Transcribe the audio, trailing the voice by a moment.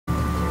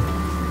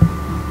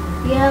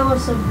Yeah,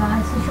 what's up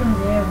guys,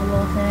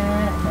 Citron-Z-Overlord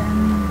here,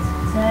 and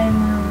today I'm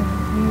going to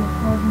be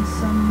recording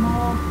some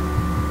more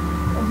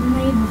of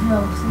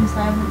Neighborville since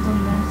I haven't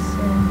done this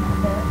in a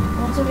bit.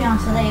 Well, to be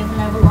honest, I don't even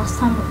know the last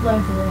time I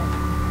uploaded it.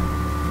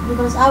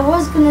 Because I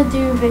was going to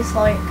do this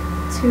like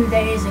 2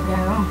 days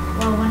ago,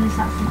 well when this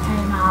actually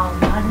came out,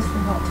 but I just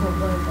forgot to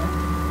upload it.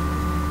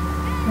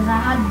 Because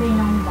I had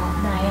been on that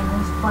day and I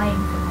was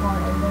playing for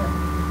quite a bit.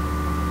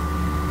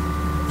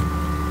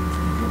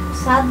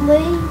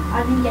 Sadly,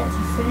 I didn't get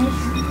to finish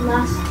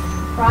last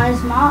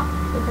prize map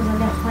because I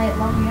didn't play it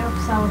long enough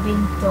because I was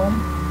being dumb.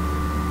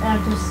 And I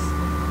just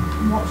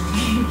watched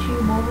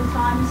YouTube all the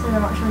time instead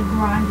of actually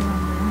grinding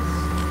on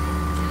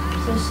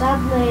this. So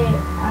sadly,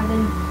 I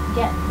didn't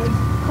get the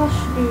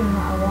costume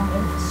that I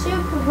wanted.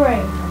 Super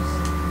brains.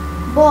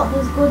 But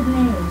there's good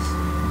news.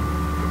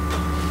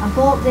 I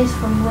bought this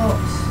from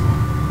Rooks.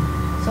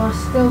 So I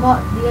still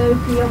got the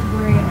OP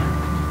upgrade.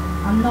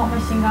 I'm not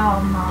missing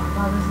out on that.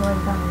 That was low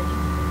damage.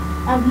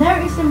 I've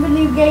noticed in the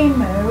new game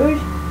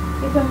mode,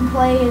 you can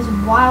play as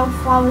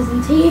wildflowers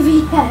and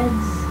TV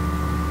heads.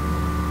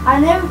 I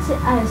noticed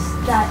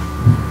that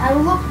I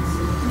looked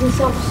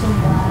this up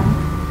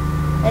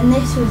somewhere, and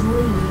this was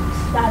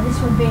leaked, that this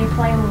would be a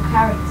playable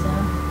character,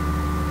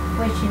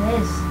 which it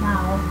is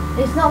now.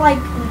 It's not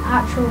like an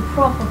actual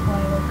proper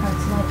playable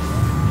character, like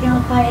you can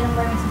only play it in a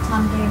limited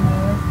time game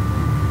mode.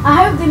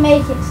 I hope they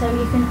make it so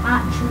you can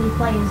actually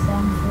play as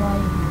them for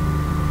like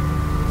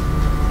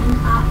an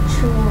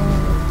actual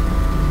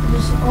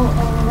just all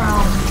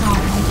around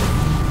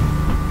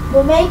time.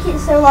 But make it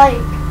so like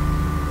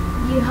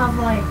you have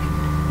like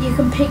you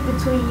can pick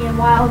between your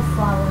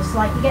wildflowers.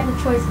 Like you get the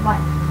choice of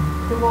like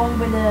the one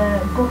with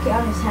the bucket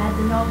on its head,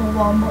 the normal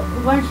one, but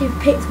once you've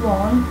picked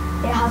one,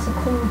 it has a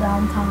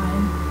cooldown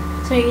time.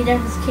 So you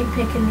don't just keep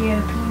picking the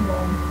OP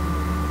one.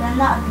 Then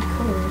that'd be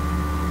cool.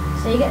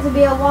 So you get to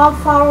be a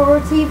wildflower or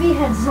a TV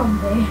head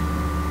zombie.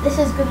 This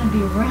is gonna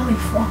be really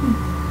fun.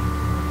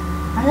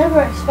 I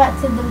never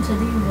expected them to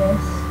do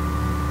this.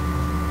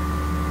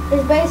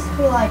 It's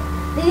basically like,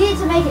 they need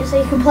to make it so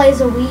you can play as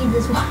a weed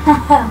as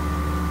well.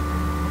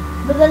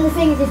 But then the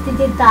thing is, if they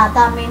did that,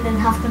 that means they'd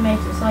have to make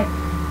it so like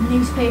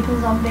newspaper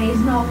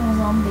zombies, normal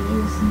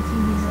zombies, and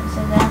TVs,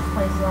 so they have to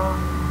play as that.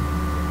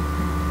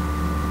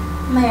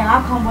 Man,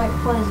 I can't wait to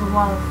play as a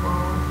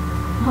wildflower.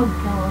 Oh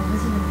god, this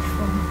is gonna be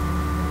fun.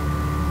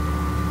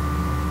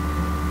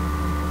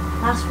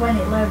 That's when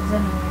it loads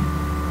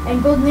anyway.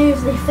 And good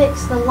news, they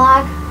fixed the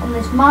lag on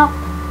this map.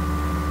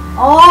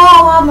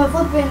 Oh, I'm a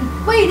flipping.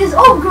 Wait, there's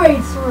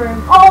upgrades through.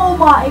 Oh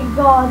my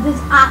god, there's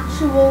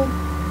actual.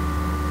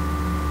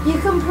 You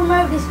can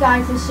promote this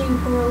guy to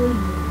super elite.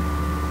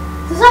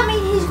 Does that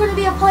mean he's going to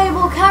be a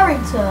playable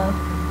character?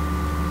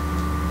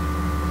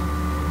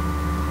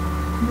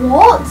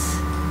 What?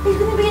 He's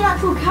going to be an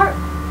actual character.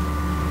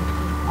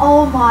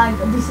 Oh my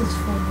god, this is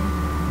funny.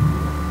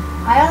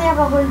 I only have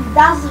 100.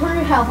 That's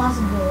 100 health. That's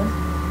good.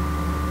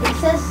 It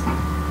says.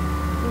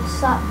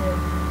 What's that do?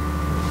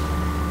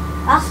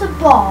 That's a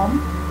bomb.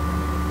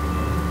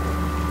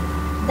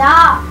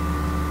 That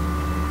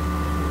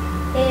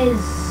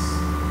is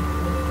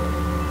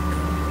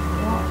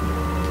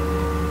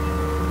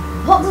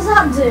what does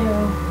that do?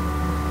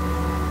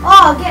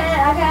 Oh,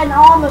 I get an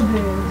armor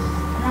boost,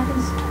 and I can.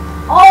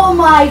 Oh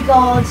my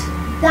god,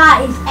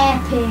 that is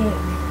epic.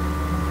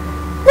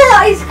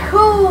 That is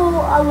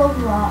cool. I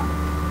love that.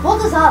 What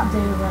does that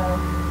do though?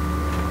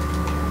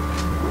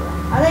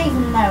 I don't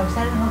even know, because I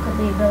didn't look at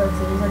the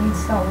abilities. I need to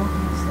start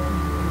looking at stuff.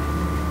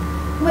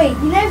 Wait,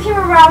 you know if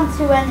you're around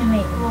two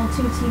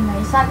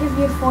teammates, that gives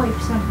you a 40%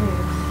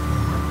 boost.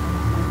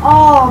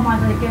 Oh my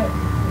god, good.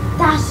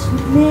 That's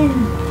min.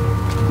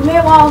 Come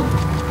here, well.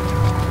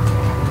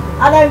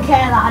 I don't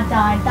care that I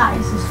died, that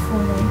is just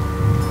funny.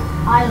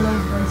 I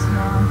love this,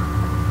 man.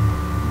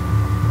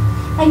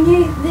 And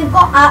they've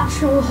got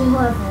actual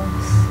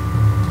levels.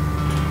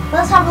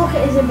 Let's have a look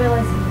at his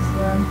abilities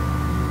then.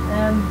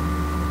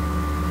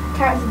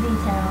 Character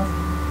details.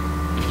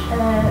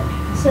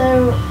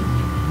 So,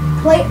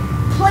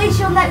 place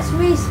your next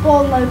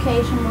respawn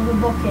location with a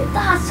bucket.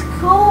 That's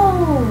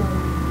cool!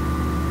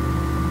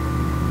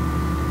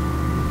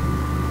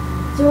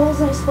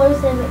 Duels and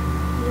explosive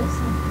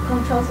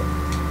controls.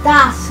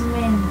 That's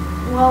min.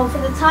 Well, for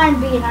the time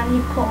being, I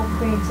need to put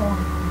upgrades on.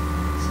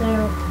 So,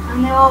 I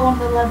know I want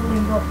the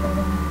leveling up with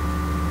them.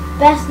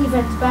 Best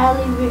defense,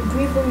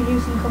 briefly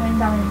reducing incoming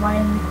damage by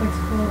any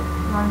critical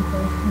rank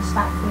and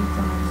stack 3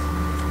 times.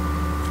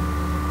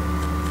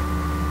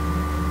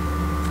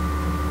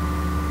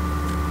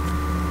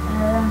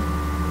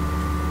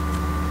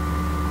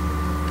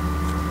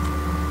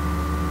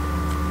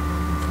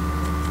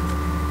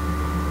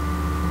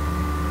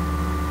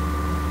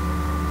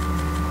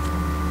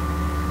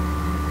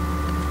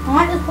 I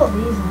might just put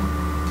these on.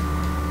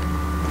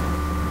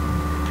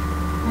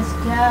 Let's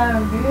go,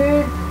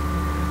 dude.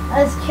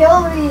 Let's kill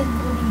these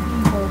bloody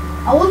people.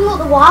 I wonder what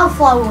the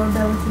wildflower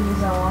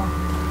abilities are.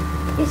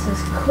 This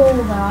is cool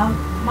though.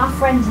 My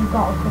friends have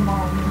got to come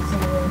on and see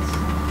this.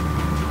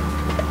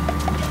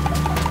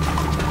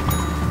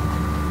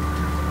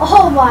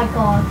 Oh my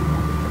god.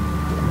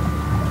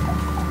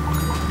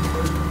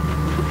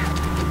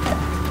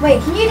 Wait,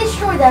 can you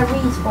destroy their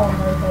respawn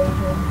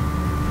location?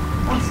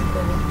 That's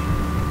cool.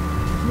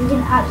 You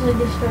can actually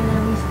destroy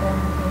their respawn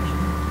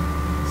location.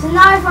 So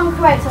now if I'm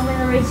correct, I'm going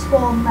to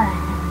respawn there.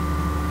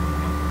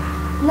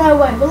 No,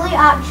 wait, will it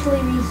actually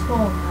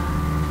respawn there?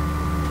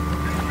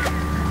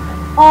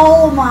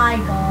 Oh my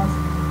god.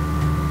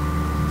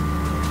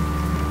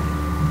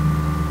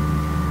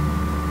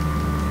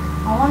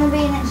 I want to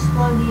be an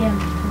explodium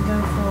and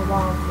go for a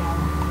wildflower.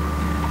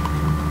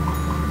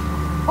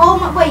 Oh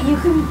my, wait, you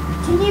can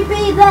you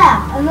be there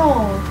and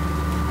all?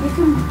 You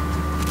can,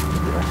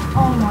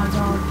 oh my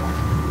god.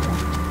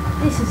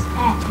 This is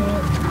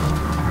epic.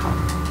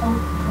 Oh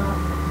crap.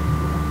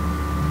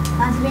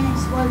 Time to be an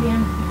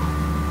explodium.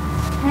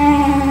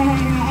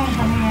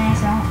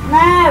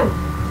 No!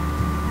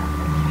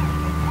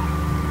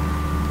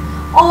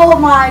 Oh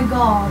my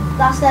god,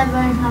 that's their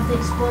version of the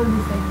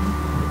exploding thing.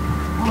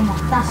 Oh my,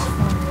 that's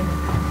funny.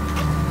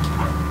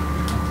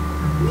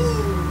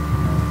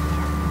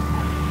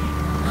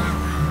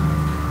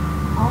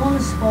 I want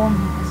to spawn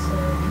here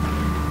soon.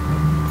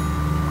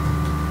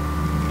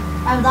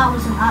 Oh, that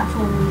was an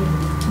actual weird.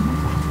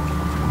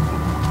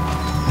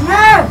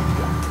 No!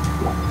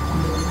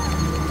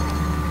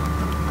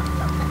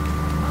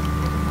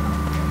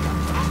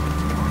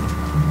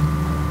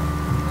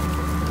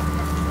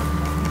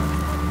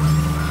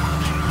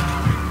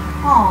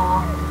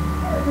 Aww,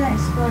 it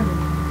exploded.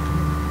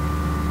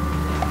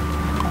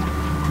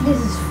 This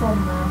is fun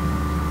though.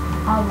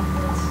 I love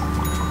this.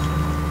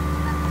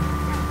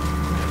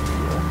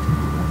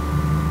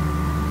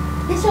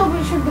 This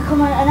orbit should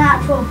become an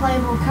actual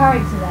playable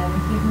character then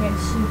if you can get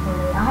super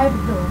late. I hope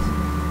it does.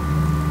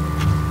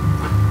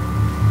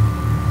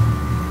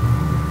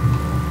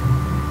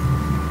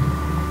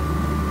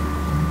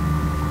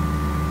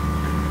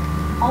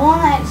 I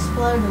want to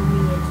explode a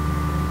weird.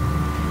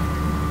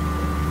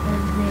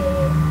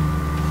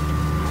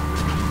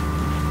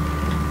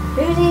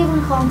 Who's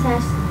even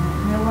contesting it?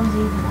 No one's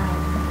even out.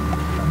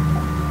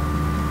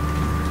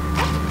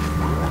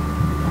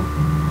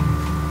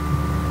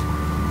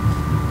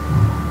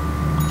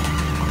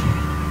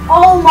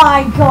 Oh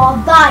my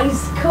god, that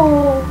is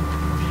cool!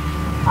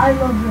 I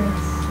love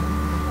this.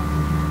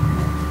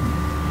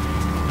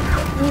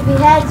 UV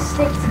heads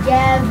stick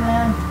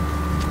together.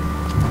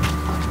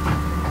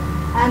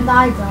 And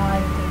I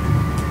die.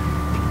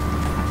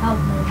 Help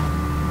me.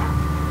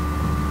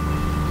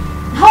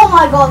 Oh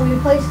my god, we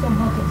placed some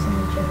buckets on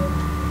each other.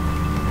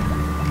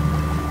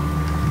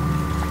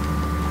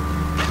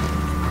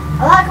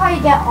 I like how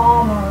you get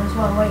armor as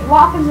well. Wait, what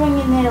happens when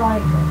you're near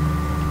like...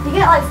 You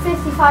get like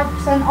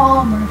 55%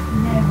 armor if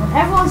you're near one.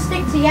 Everyone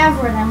stick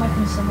together and then we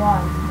can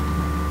survive.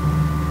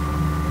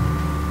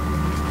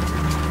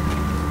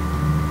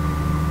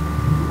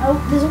 Oh,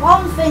 there's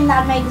one thing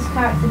that made this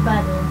character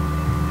better,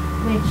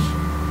 which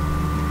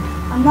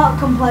I'm not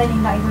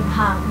complaining that he doesn't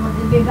have, but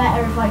it'd be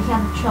better if like he had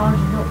a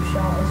charged up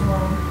shot as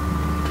well.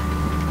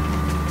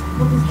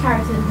 But this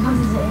character, as good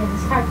as it is,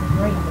 this character's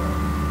great though.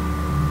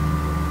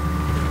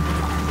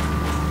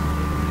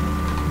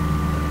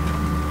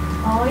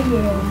 Oh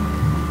yeah.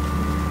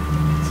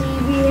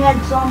 TV head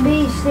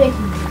zombies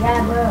sticking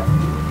together.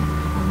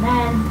 And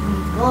then we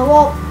blow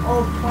up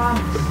all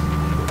plants.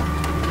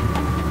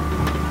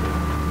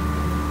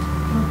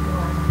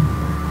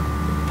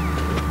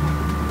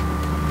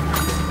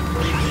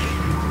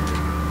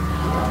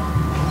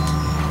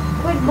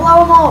 Quick, blow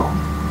them up.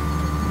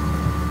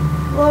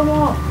 Blow them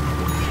up.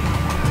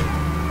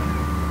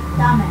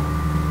 Damn it.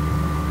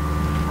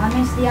 I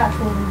missed the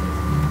actual route.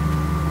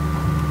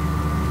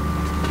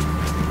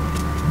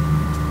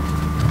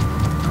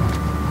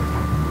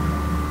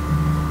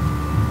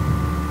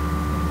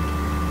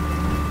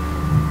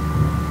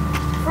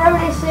 Throw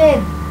this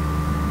in.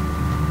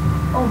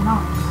 Oh,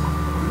 nice.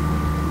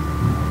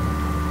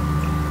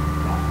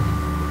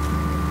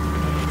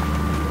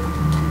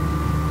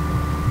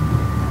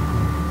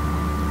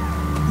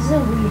 This is a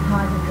weird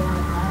hard to go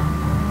like that.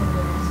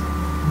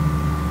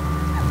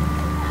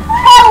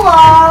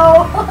 Hello!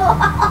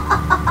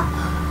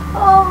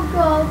 Oh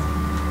god.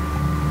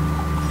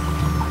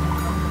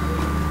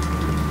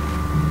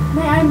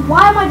 Man,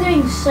 why am I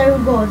doing so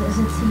good as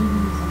a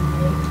TV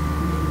zombie?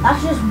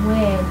 That's just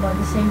weird, but at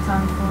the same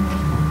time funny.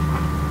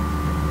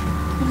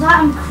 It's like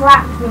I'm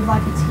cracked with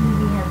like a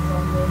TV head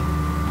zombie,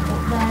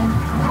 but then I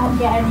can't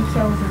get any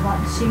kills with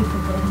like super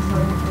guns or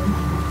anything.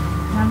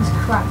 And I'm just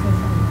cracked with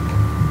them.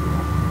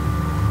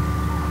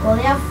 Well,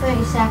 they have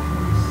 30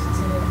 seconds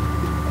to...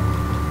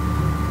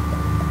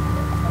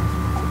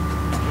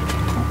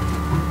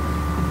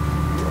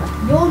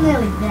 You're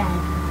nearly dead.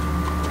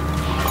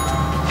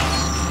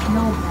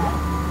 You're dead.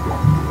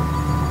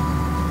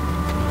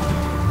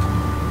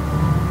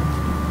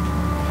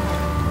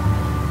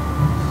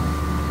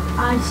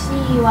 I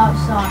see you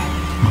outside.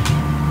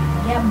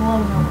 Get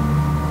blown up.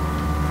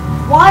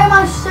 Why am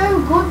I so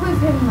good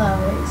with him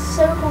though? It's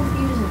so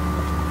confusing.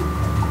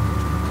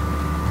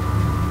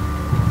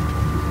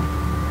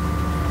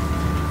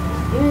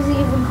 Who's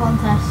even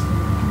contesting?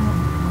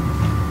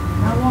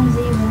 No one's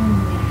even in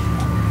here.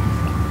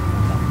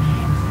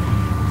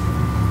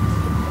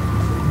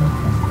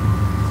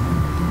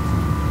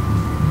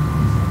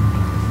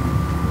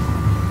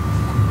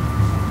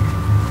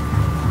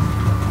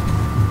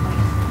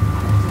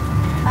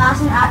 That's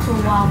an actual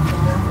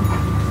wildflower.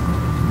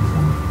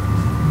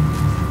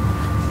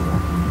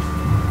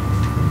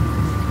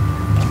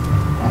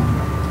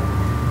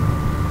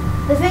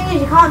 The thing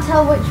is, you can't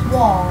tell which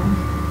one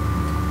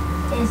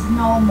is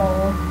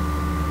normal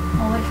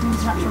or which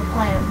one's natural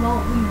player. Well,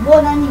 we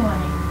won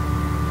anyway.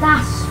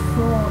 That's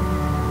fun.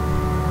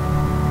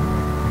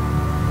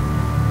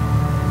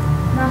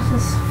 That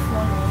is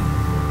funny.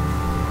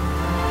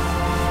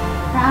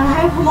 Now, I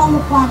hope I'm on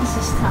the plants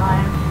this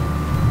time.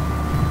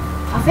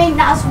 I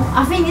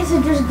think this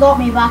has just got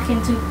me back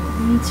into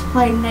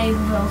playing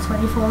Neighborville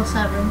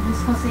 24/7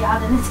 just because they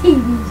added the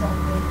TVs on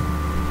me.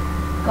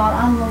 God,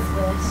 I love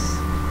this.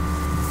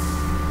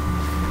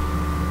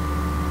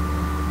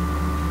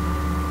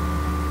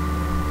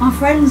 My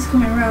friend's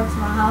coming round to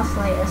my house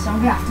later, so I'm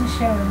gonna have to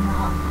show him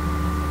that.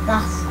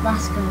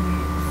 That's gonna be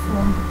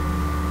fun.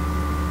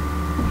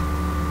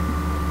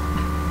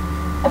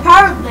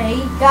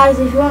 Apparently, guys,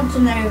 if you want to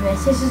know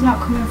this is not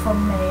coming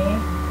from me.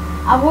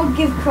 I would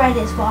give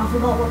credits, but I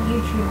forgot what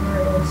YouTuber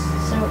is,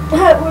 so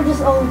we're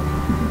just all.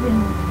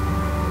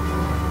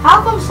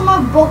 How come some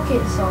have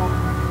buckets on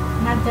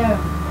and I don't?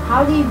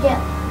 How do you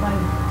get like?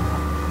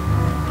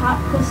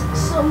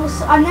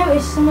 Because I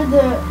noticed some of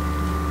the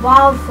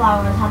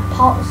wildflowers had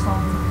pots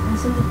on, and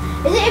some.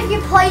 Is it if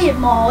you play it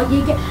more,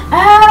 you get?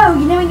 Oh,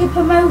 you know when you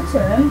promote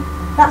them,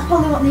 that's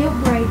probably what the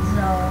upgrades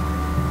are.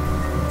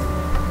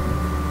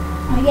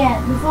 But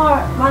yeah,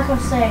 before, like I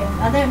was saying,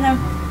 I don't know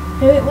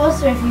who it was,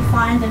 so if you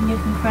find them, you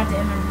can credit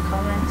them in the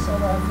comments or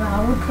whatever.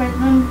 I would credit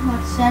them, like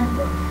I said,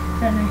 but I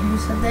don't know who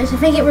said this. I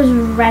think it was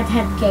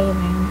Redhead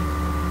Gaming,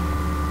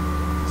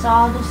 so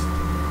I'll just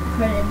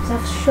credit him because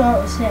I'm sure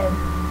it was him.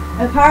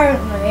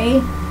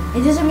 Apparently,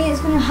 it doesn't mean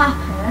it's going to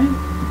happen.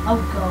 Oh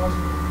god.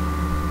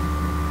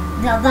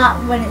 Now that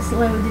when it's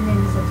loaded in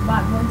is it's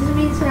bad, but it doesn't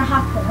mean it's going to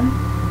happen.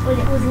 But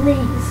it was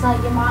leaked,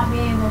 like you might be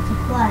able to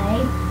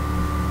play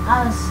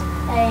as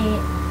a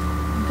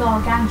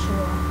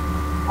gargantua.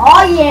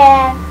 Oh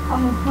yeah!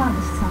 I'm going to plant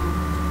this time.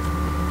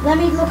 Let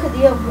me look at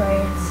the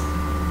upgrades.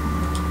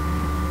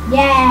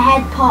 Yeah,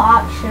 head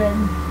pot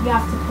action. You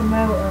have to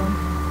promote them.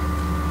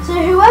 So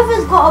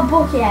whoever's got a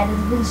bucket head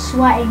has been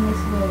sweating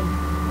this week.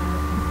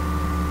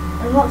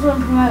 And what's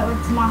one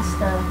promoted to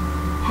master?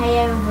 Hay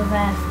over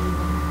there for you.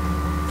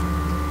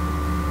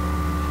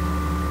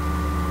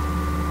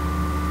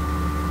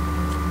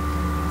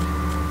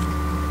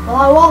 Well,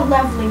 I want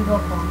leveling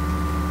up on.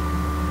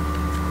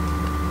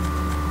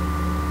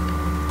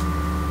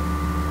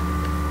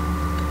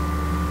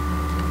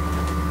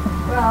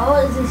 Well,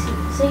 what is this?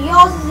 So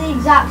yours is the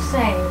exact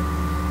same,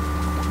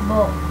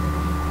 but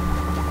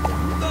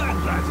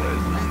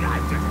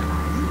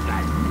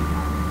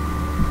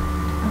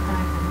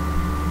okay.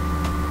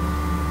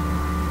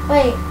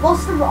 Wait,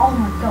 what's the? Oh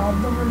my god,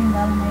 the running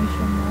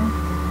animation though.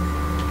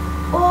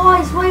 Oh,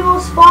 it's way more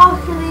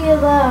sparklier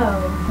though.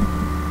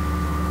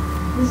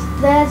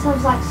 Theirs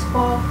has like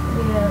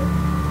sparklier,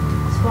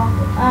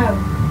 sparkle. Oh,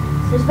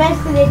 so it's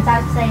basically the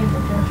exact same,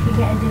 but just you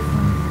get a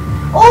different.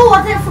 Oh,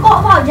 I forgot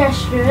about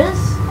gestures.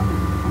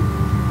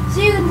 So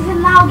you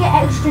can now get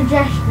extra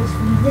gestures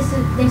from this.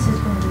 This is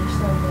going to be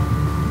so good.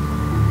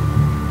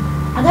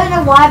 I don't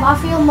know why, but I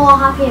feel more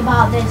happy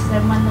about this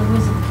than when the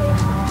wizard came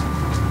out.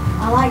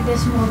 I like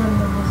this more than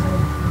the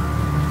wizard.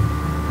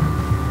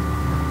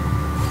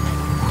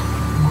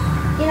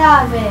 Get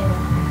out of here.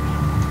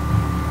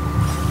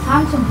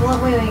 Time to blow.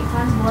 Wait,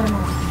 time to blow him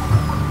up.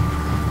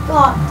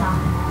 God damn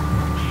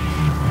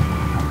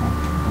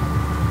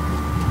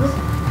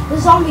it. The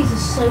zombies are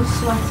so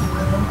sweaty,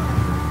 really.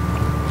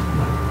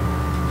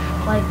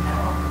 Like,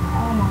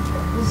 oh my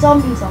god, the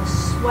zombies are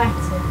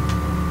sweaty.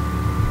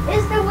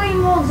 Is there way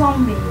more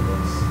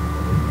zombies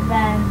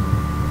than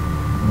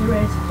there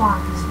is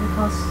plants?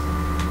 Because,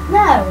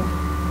 no.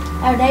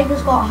 Oh, they've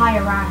just got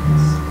higher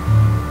ranks.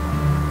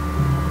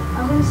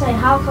 I'm going to say,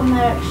 how come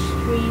they're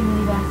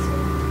extremely better?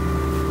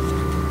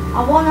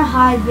 I want to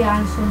hide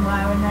behind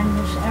somewhere and then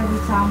just every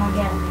time I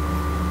get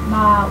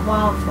my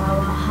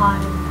wildflower,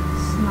 hide,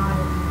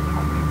 snipe.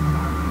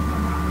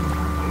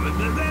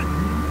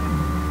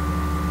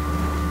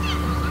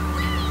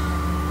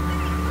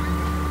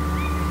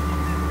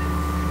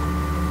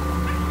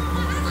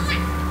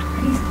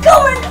 He's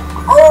going!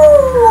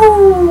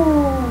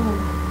 Oh!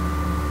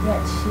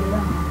 Get shit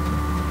on.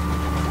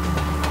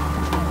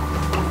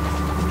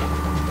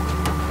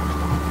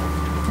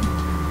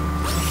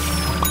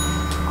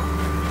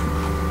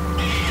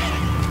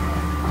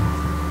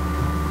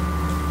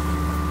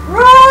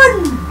 Run!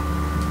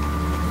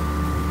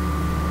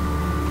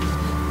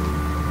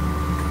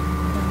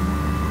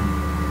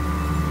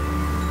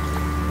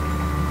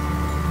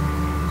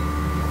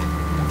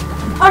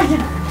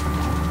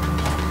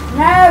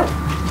 No!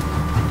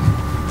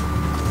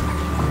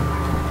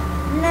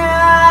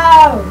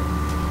 No!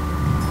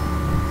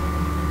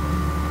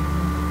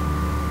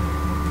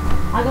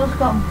 I just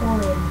got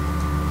bullied.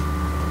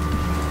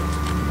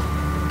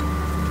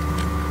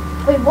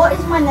 Wait, what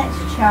is my next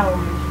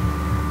challenge?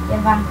 Get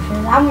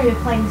vanquishers. I'm going to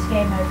be playing this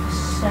game mode for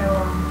so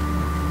long.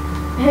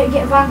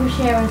 Get vanquish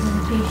heroes as a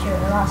t-shirt,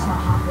 that's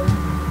not happening.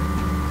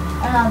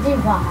 and I'll do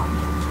that.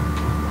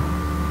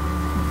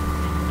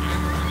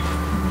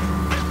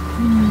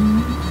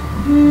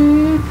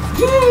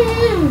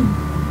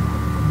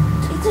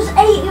 It does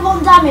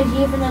 81 damage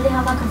even though they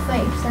have like a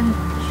 30%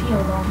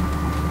 shield on.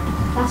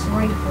 That's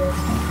really good.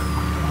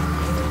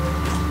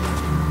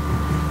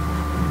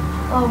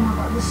 Oh my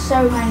god, there's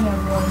so many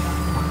of them.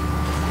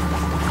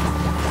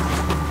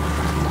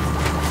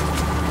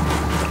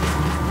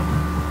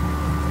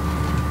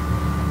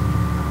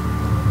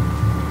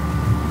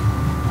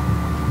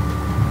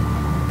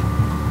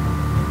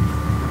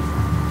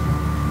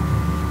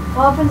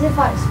 What happens if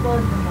I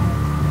explode them all?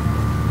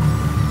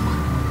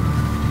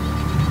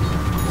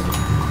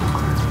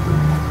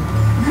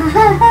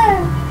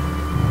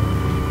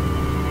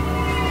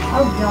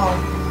 Oh god.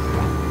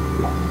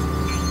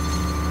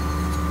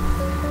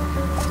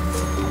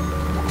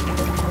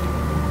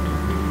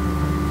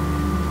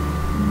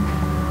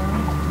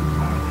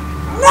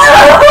 No!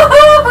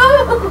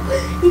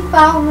 He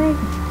found me.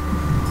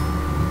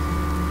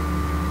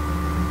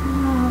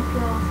 Oh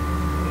god.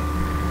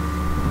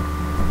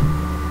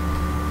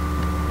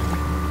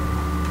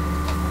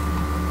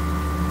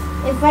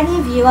 If any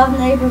of you have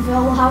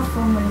Neighborville, will have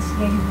fun with this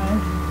game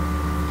mode.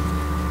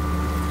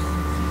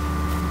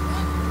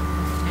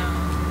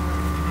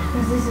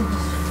 Because this is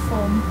just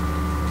fun.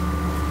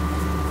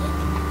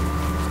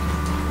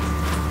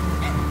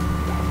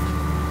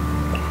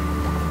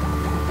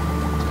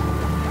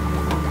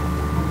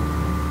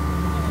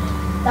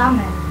 Damn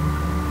it.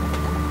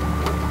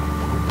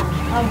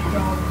 Oh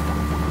god.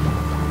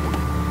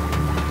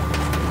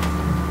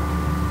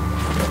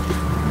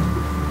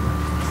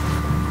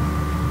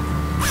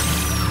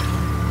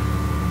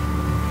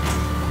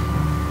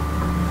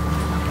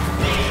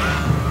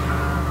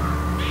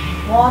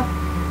 What?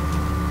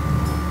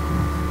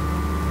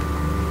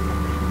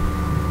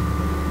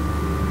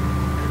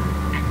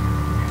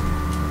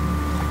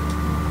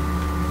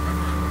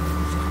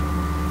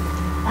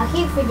 I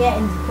keep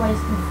forgetting to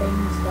place the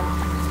things down.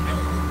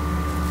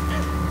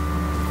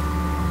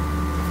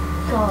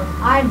 God,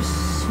 I'm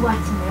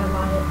sweating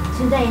over it.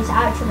 Today it's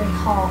actually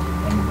hot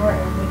in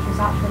Britain, which is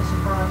actually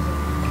surprising.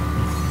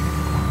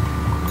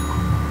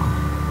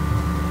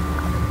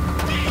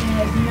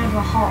 Yeah, it's never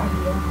hot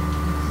here,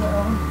 so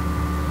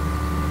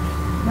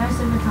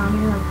most of the time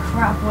you have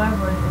crap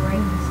weather and it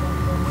rains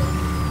everywhere.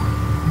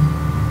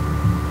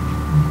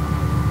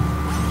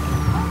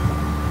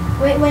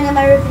 Wait, when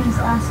Americans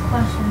ask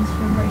questions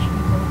from British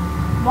people,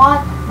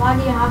 why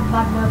do you have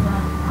bad weather?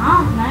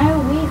 I don't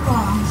know, we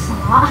can't answer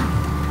that.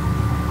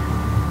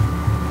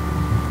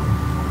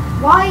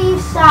 Why are you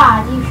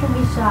sad? You shouldn't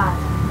be sad.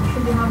 You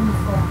should be having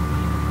fun.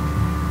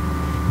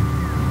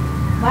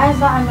 Where's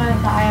that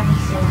emote that I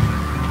haven't seen?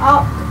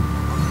 Oh,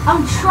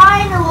 I'm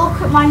trying to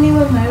look at my new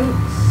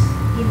emotes.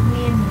 Give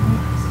me a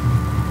minute.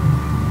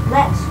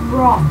 Let's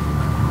rock.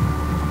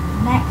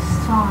 Next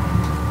time.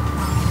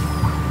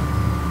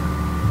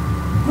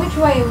 Which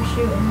way are we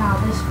shooting now?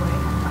 This way.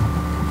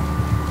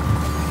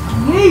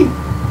 Yeet!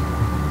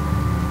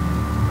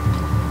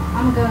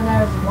 I'm gonna go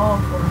there as well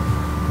for it.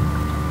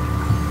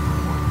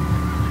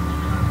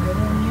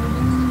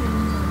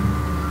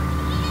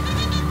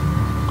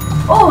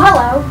 Oh,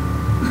 hello!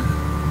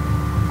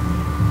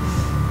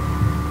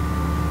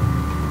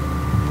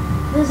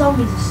 The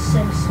zombies are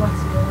so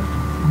sweaty though.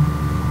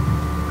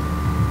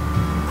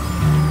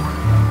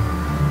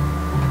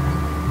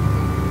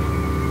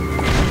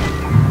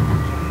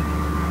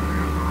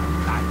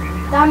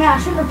 Damn it, I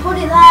shouldn't have put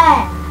it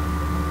there!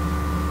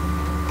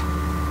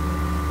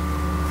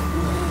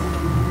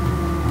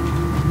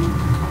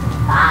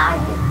 Ah,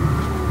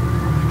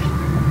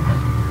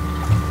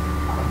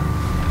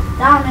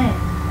 damn it.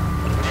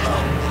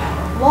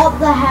 What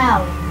the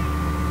hell?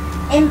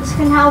 Imps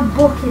can have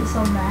buckets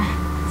on there.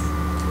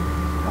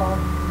 God.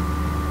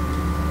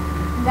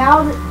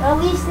 Now, at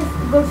least the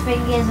good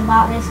thing is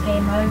about this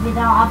game mode, we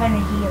don't have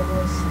any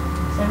healers.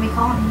 So we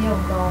can't heal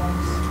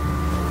dogs.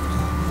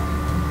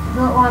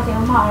 Not like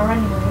it'll matter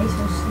anyway,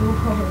 so we'll still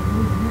probably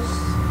lose.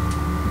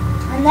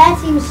 And their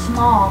team's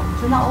smart,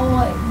 so not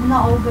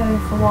all going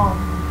for one.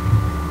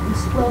 We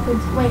split up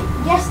into, wait,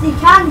 yes they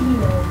can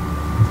heal.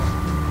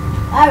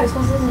 Oh, it's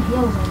because there's a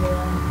heal zombie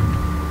there.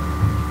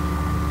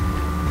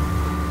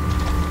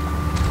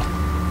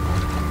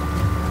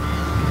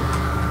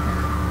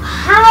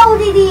 How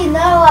did he know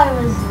I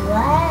was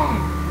there?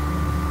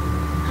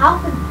 How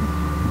could...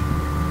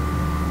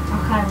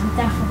 Okay, we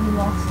definitely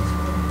lost this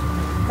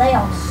one. They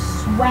are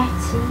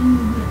sweaty.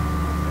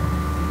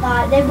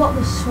 Like, they've got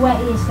the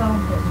sweatiest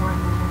armpits right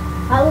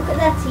now. Like, look at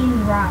their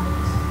team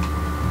ranks.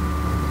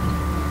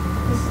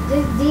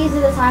 These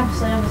are the type of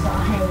servers that I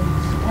hate.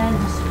 They're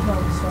just full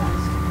of sweat.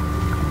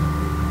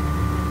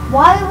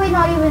 Why are we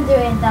not even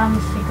doing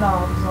damage to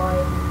gobs?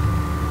 Like,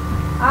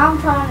 I'm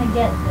trying to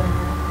get there.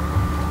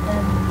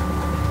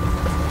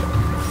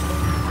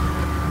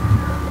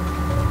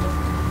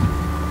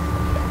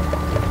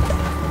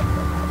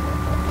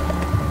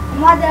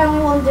 Am I the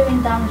only one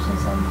doing damage to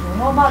something?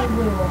 What about the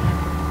blue one?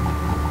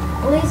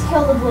 At least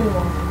kill the blue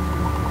one.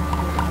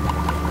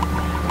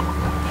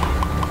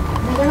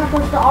 They're gonna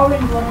push the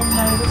orange one in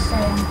though, just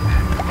saying.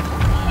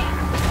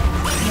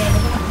 Yeah,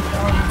 they're gonna push the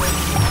orange one.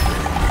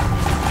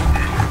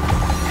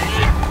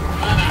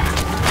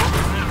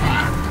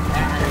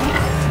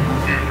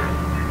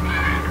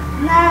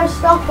 No,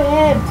 stop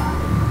him!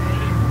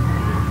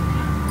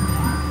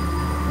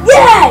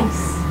 Yes!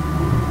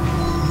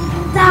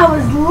 That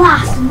was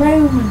last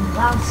moment.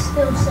 That was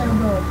still so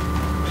good.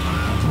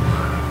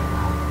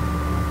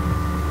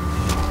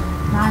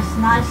 Nice,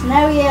 nice.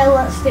 No, yeah,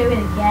 let's do it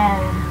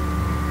again.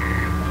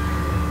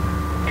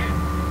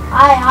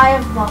 I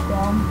have that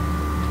one.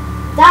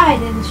 Damn it,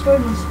 they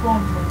destroyed my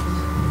spawn place.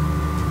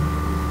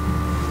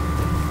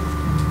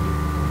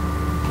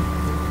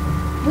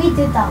 We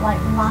did that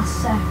like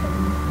last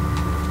second.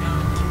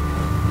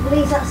 At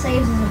least that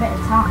saves us a bit of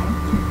time.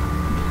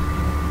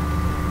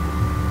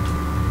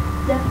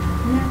 No,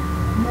 no,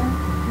 no,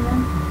 no,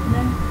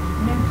 no,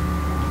 no.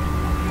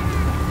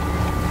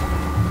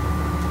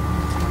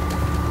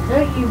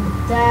 Don't you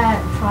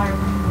dare try to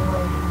run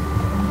away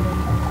from me.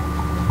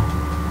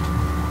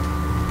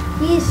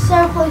 He is so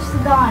close to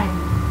dying.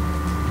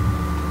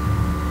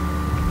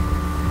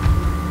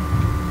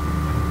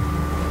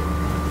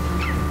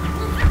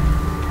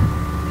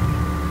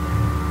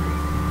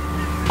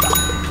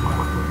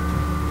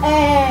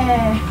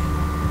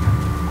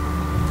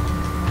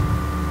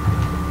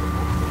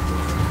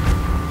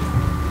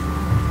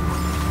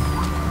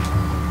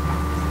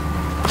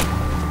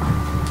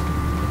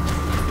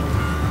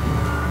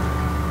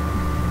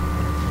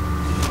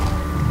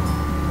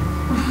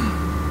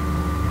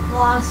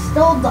 Well, I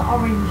stole the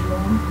orange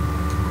one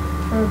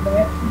for a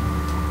bit,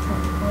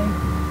 technically.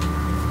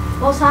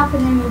 What's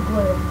happening with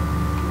blue?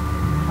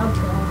 Oh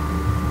god.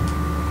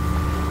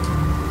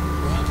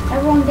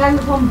 Everyone gang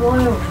up on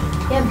blue.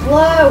 Get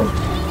blue!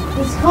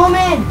 He's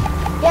coming!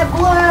 Get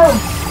blue!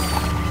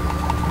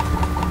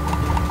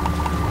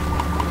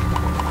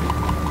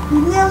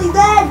 He's nearly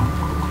dead!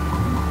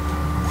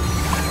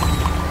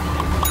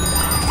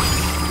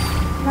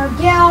 Now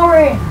get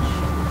orange!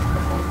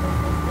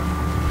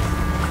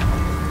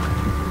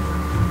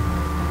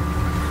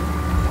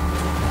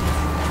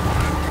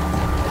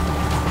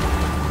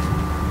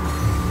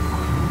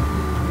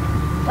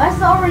 Where's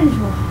the orange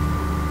one?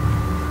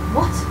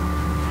 What?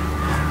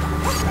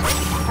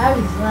 How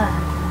is that?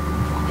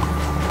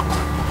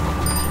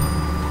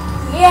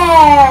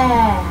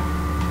 Yeah!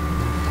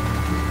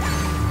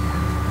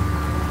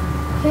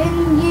 Can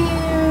you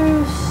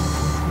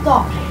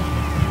stop?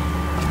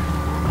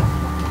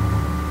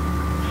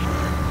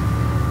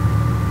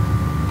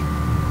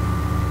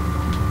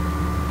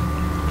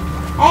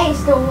 Hey,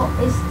 it's the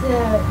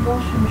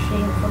washing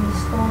machine from the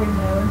story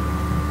mode.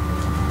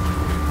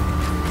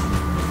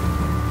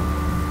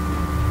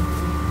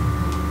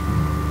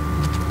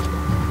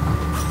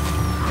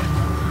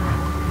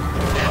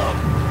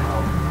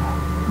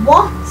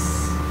 What?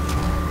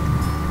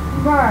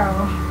 Bro.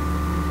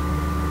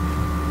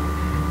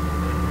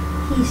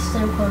 He's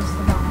so close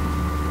to dying.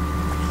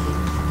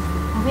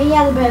 I think he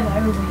had a bit of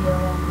overheal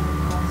on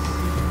us.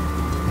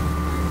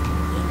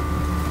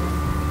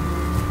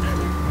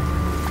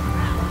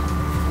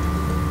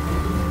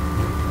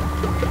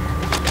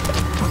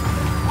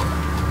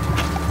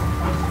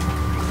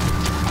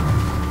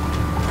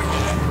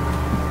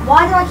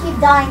 Why do I keep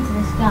dying to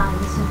this guy?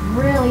 This is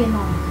really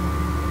annoying.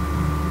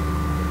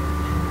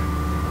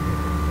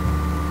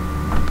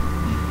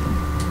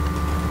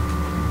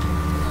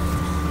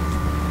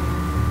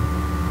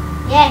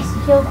 Yes, he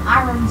killed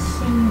Aaron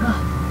Singer.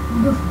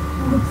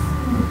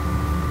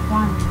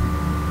 One.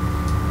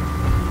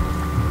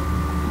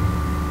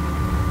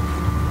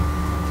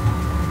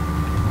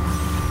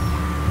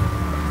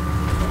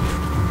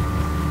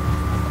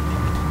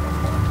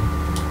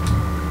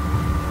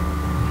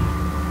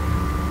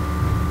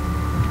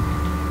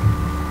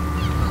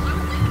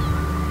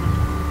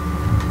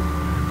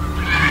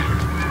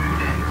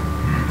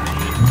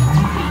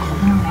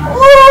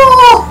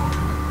 Oh!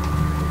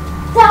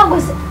 That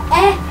was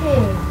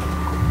epic!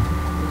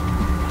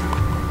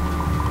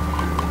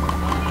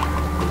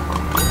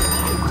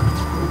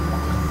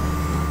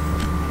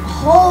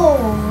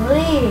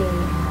 Holy!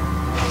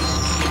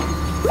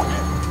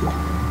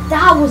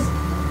 That was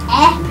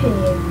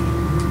epic!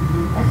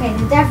 Okay,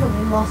 they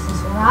definitely lost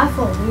this one. I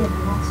thought we had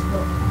lost,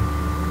 but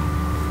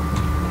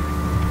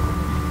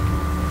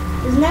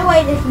there's no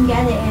way they can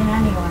get it in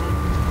anyway.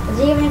 Because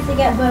even if they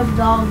get both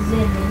dogs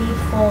in, they need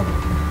four.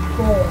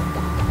 So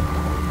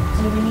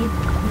you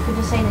could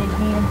just say they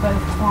need them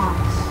both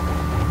twice.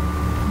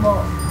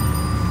 But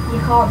you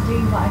can't do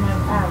that in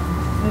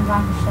with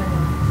Vanquish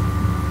anyway.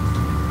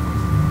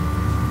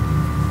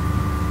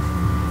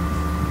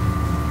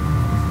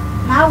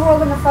 Now we're all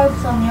going to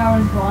focus on the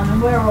orange one,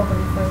 and we're all going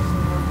to focus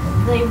on the orange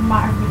one. They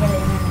might have to get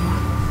it in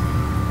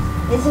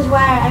anyway. This is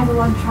where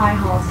everyone try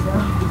hard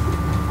though.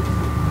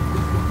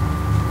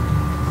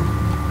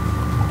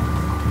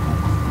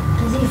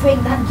 Because you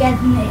think that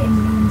getting it in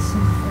means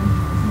something.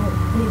 But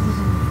it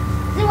doesn't.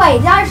 Wait,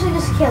 did I actually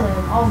just kill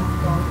him? Oh my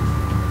god.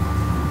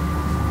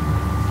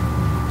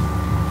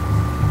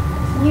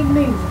 Can you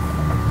move?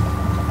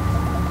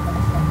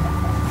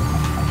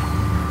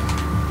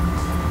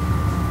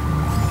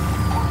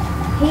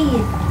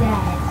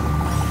 dead.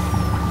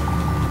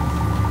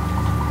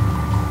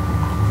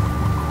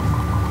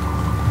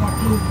 Yeah,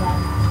 he's dead.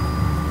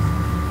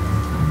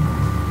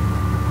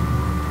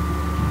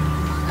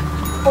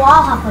 Oh,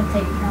 I'll happily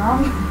take you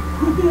on.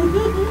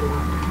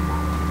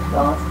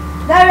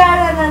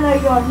 No,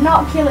 you're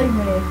not killing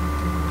me.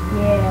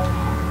 Yeah.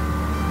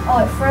 Oh,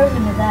 it froze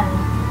me there.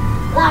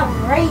 That was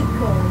great,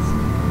 cause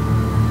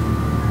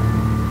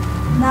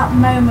that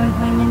moment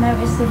when you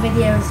notice the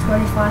video is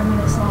 25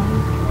 minutes long.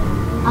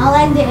 I'll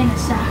end it in a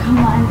sec. I'm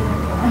not ending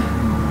it yet.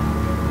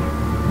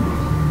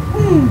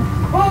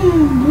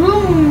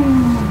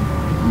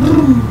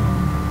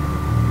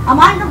 I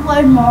might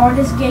upload more of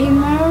this game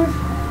mode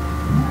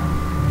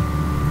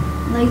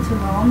later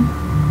on.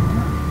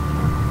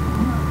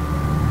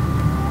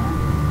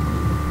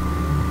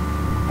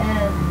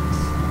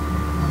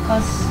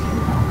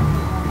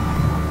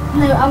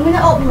 No, I'm gonna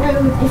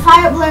upload. If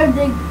I upload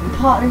the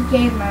part of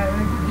game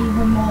mode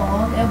even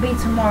more, it'll be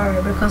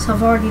tomorrow because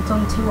I've already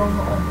done 2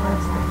 other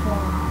uploads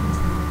beforehand.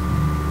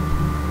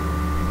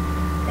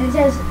 It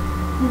says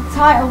the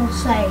title will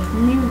say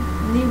new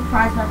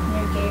prize map,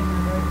 new game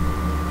mode.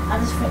 I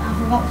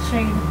forgot to show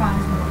you the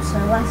prize map, so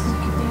let's just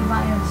do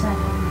that in a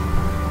second.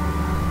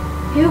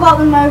 Who got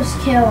the most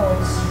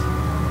kills?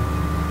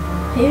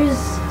 Who's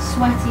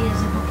sweaty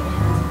as a buckethead?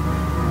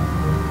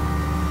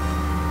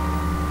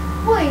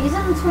 Wait, is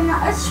that the 29?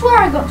 I swear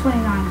I got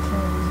 29 kills.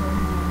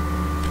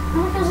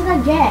 How many kills did I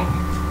get?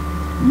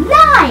 9!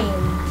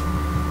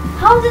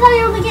 How did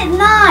I only get 9?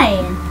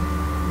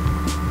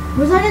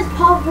 Was I just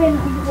popping?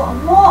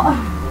 What?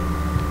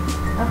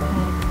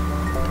 Okay.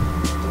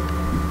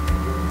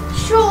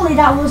 Surely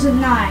that wasn't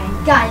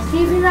 9. Guys, do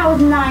you think that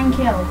was 9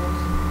 kills?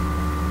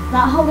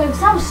 That whole game,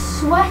 because I was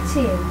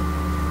sweating.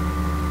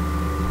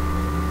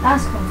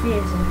 That's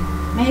confusing.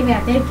 Maybe I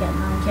did get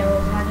 9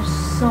 kills and I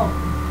just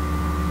sucked.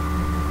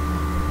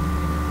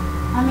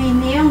 I mean,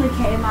 they only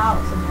came out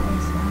today,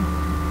 so.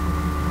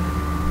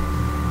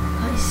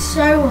 But it's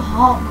so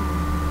hot.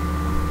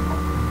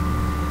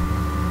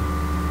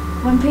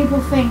 When people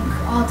think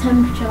our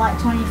temperature, like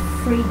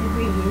 23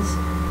 degrees,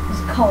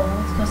 is cold,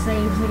 because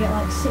they usually get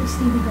like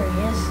 60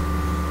 degrees,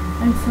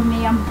 and for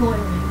me, I'm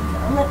boiling.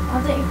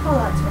 I think you call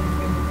that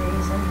 23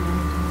 degrees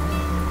anyway.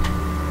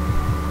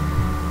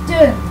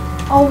 Done.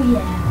 Oh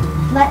yeah.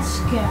 Let's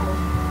go.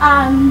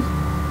 And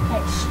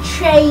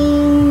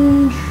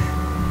exchange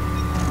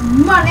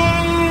money.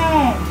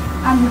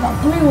 And we got a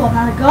blue one.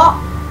 And I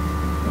got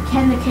the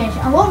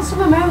Kendication. I want some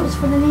emotes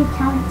for the new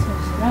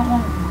characters. I don't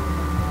want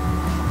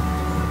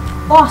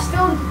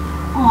them.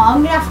 Oh,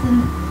 I'm gonna have to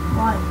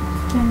like.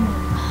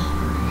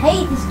 I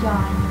hate this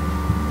guy. I'm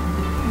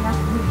gonna have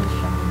to do this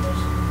shot.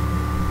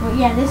 But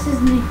yeah, this is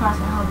the new price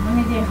I have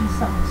many different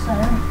stuff. So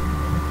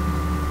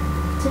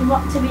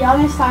to be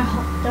honest, I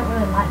don't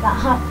really like that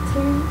hat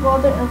too. Well,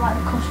 I don't really like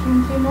the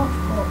costume too much.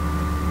 But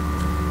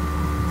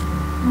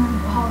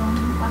hold on,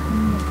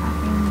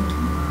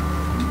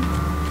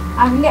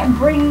 I can get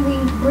bringing the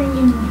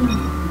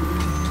heat.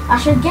 I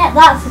should get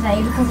that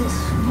today because it's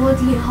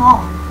bloody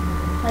hot.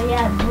 So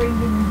yeah, bringing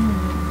the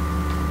heat.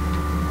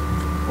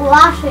 Well,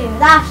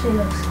 it actually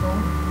looks cool.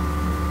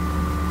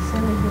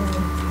 Silly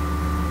good.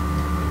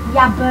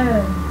 Yeah,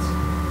 burnt.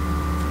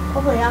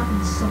 Probably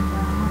happens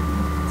somewhere, like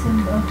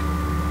timber.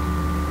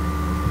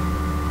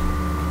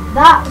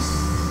 That's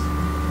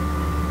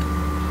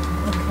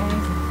okay.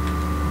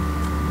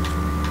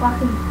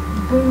 Like a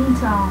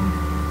boomtown.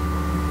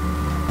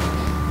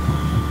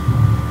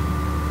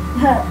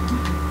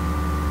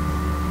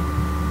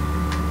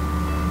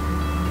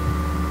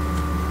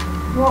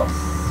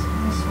 What's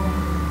this one?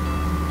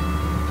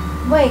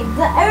 Wait,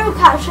 the oak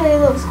actually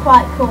looks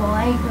quite cool,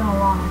 I ain't gonna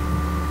lie.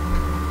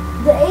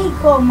 The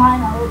acorn might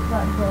not look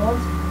that good.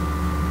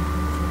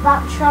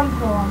 That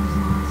trample one's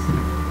nice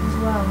as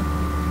well.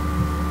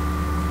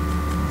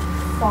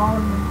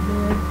 Farm is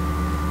good.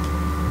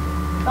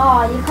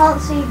 Oh, you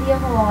can't see the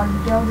other one,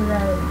 gilded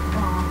oak.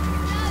 Oh.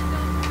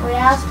 Well,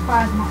 yeah, that's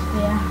prize map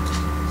here.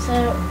 So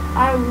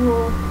I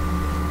will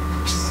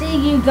see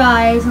you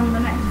guys on the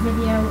next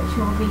video, which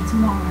will be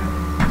tomorrow.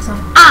 So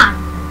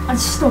I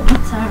stuck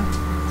it out.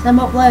 So I've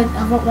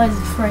uploaded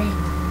 3.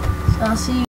 So I'll see you.